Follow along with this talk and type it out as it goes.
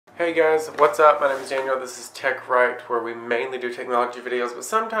Hey guys, what's up? My name is Daniel. This is Tech Right, where we mainly do technology videos, but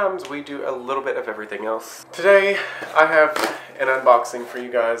sometimes we do a little bit of everything else. Today, I have an unboxing for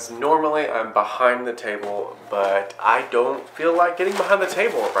you guys. Normally, I'm behind the table, but I don't feel like getting behind the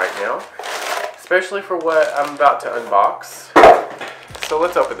table right now, especially for what I'm about to unbox. So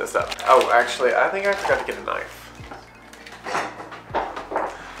let's open this up. Oh, actually, I think I forgot to get a knife.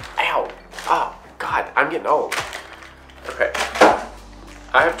 Ow! Oh, God, I'm getting old. Okay.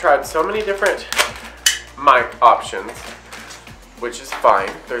 I have tried so many different mic options, which is fine.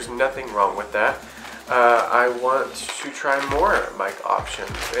 There's nothing wrong with that. I want to try more mic options,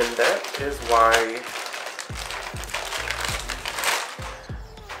 and that is why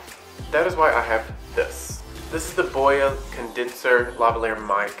I have this. This is the Condenser Lavalier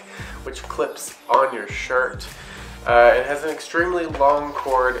mic, which clips on your shirt. It has an extremely long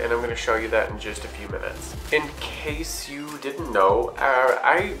cord, and I'm going to show you that in just a few minutes. In case you didn't know,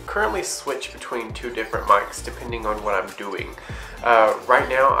 I currently switch between two different mics depending on what I'm doing. Right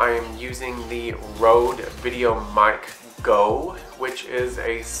now I am using the Rode Video Mic Go, which is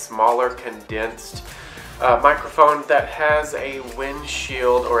a smaller condensed microphone that has a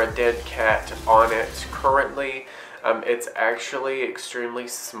windshield or a dead cat on it currently. It's actually extremely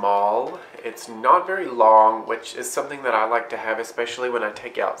small. It's not very long, which is something that I like to have, especially when I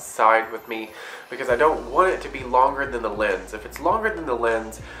take it outside with me, because I don't want it to be longer than the lens. If it's longer than the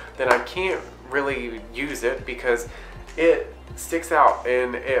lens, then I can't really use it because it sticks out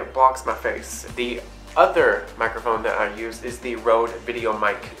and it blocks my face. The other microphone that I use is the Rode Video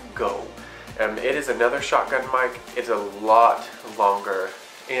Mic Go. It is another shotgun mic. It's a lot longer,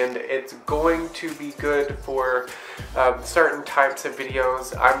 and it's going to be good for certain types of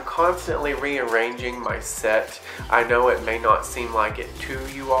videos. I'm constantly rearranging my set. I know it may not seem like it to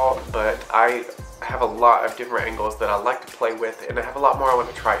you all, but I have a lot of different angles that I like to play with, and I have a lot more I want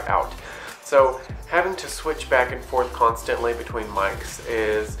to try out. So having to switch back and forth constantly between mics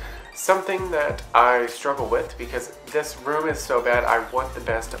is something that I struggle with because this room is so bad. I want the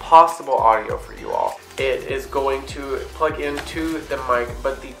best possible audio for you all. It is going to plug into the mic,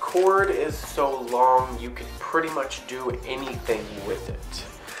 but the cord is so long you can pretty much do anything with it.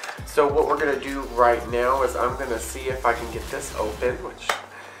 So what we're going to do right now is I'm going to see if I can get this open, which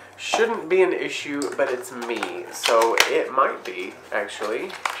shouldn't be an issue, but it's me, so it might be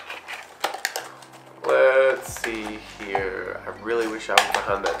actually. Let's see here. I really wish I was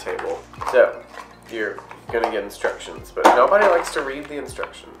behind that table. So, you're gonna get instructions, but nobody likes to read the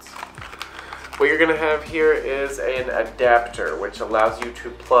instructions. What you're gonna have here is an adapter, which allows you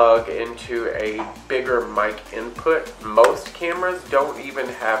to plug into a bigger mic input. Most cameras don't even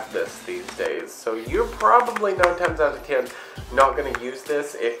have this these days, so you're probably 9 times out of 10 not gonna use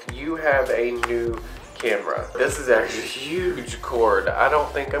this if you have a new camera. This is actually a huge cord. I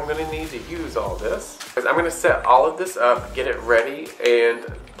don't think I'm gonna need to use all this. I'm gonna set all of this up, get it ready, and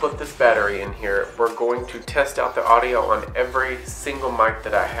put this battery in here. We're going to test out the audio on every single mic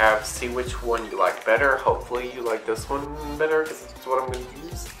that I have, see which one you like better. Hopefully you like this one better because it's what I'm gonna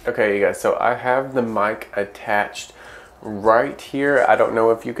use. Okay, you guys, so I have the mic attached right here. I don't know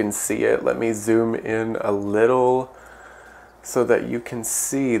if you can see it. Let me zoom in a little so that you can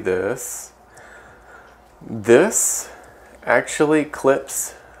see this. This actually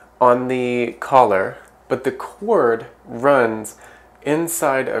clips on the collar, but the cord runs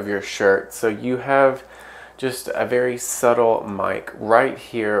inside of your shirt, so you have just a very subtle mic right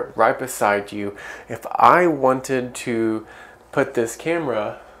here, right beside you. If I wanted to put this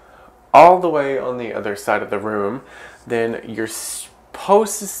camera all the way on the other side of the room, then you're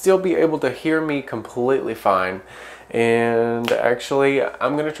supposed to still be able to hear me completely fine. And actually,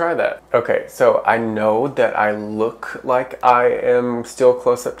 I'm gonna try that. Okay, so I know that I look like I am still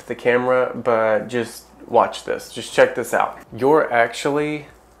close up to the camera, but just watch this, just check this out. You're actually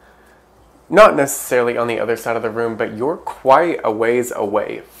not necessarily on the other side of the room, but you're quite a ways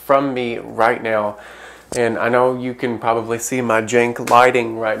away from me right now. And I know you can probably see my jank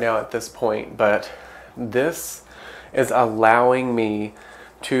lighting right now at this point, but this is allowing me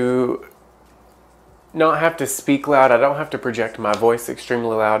to not have to speak loud. I don't have to project my voice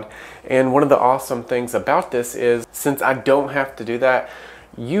extremely loud. And one of the awesome things about this is, since I don't have to do that,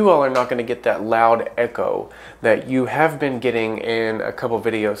 you all are not going to get that loud echo that you have been getting in a couple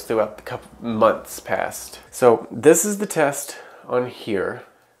videos throughout the couple months past. So this is the test on here.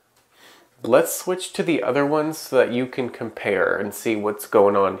 Let's switch to the other ones so that you can compare and see what's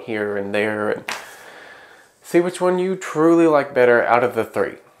going on here and there and see which one you truly like better out of the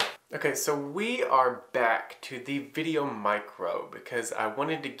three. Okay, so we are back to the Video Micro because I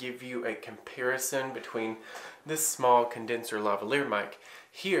wanted to give you a comparison between this small condenser lavalier mic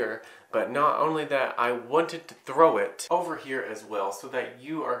here, but not only that, I wanted to throw it over here as well so that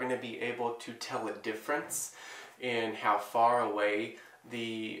you are going to be able to tell a difference in how far away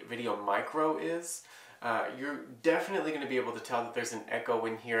the video micro is. You're definitely going to be able to tell that there's an echo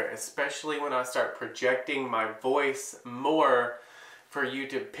in here, especially when I start projecting my voice more for you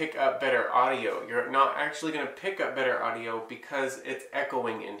to pick up better audio. You're not actually going to pick up better audio because it's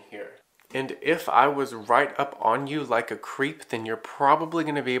echoing in here. And if I was right up on you like a creep, then you're probably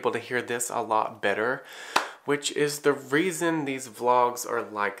going to be able to hear this a lot better, which is the reason these vlogs are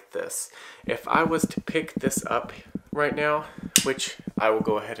like this. If I was to pick this up right now, which I will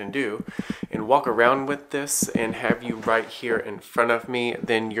go ahead and do, and walk around with this and have you right here in front of me,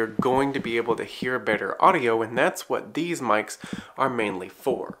 then you're going to be able to hear better audio, and that's what these mics are mainly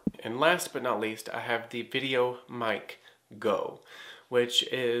for. And last but not least, I have the Video Mic Go, which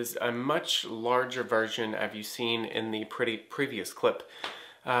is a much larger version as you've seen in the previous clip.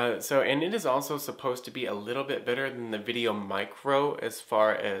 And it is also supposed to be a little bit better than the Video Micro as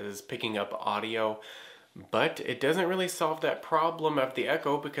far as picking up audio, but it doesn't really solve that problem of the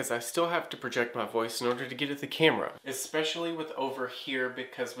echo because I still have to project my voice in order to get at the camera. Especially with over here,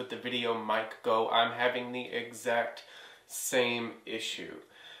 because with the Video Mic Go, I'm having the exact same issue.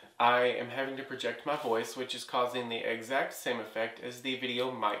 I am having to project my voice, which is causing the exact same effect as the Video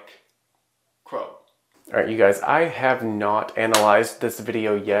Mic Pro. Alright you guys, I have not analyzed this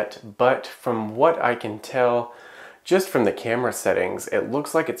video yet, but from what I can tell, just from the camera settings, it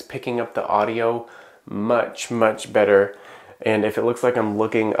looks like it's picking up the audio much better. And if it looks like I'm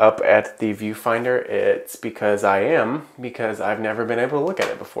looking up at the viewfinder, it's because I've never been able to look at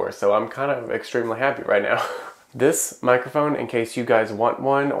it before. So I'm kind of extremely happy right now. This microphone, in case you guys want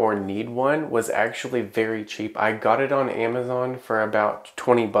one or need one, was actually very cheap. I got it on Amazon for about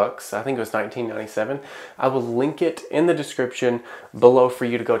 20 bucks. I think it was $19.97. I will link it in the description below for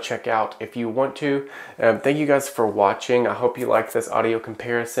you to go check out if you want to. Thank you guys for watching. I hope you like this audio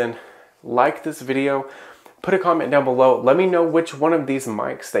comparison. Like this video. Put a comment down below. Let me know which one of these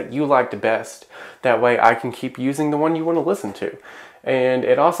mics that you liked best. That way I can keep using the one you want to listen to. And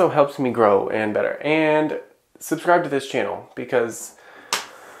it also helps me grow and better. And subscribe to this channel because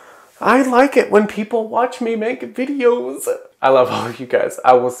I like it when people watch me make videos. I love all of you guys.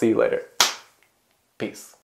 I will see you later. Peace.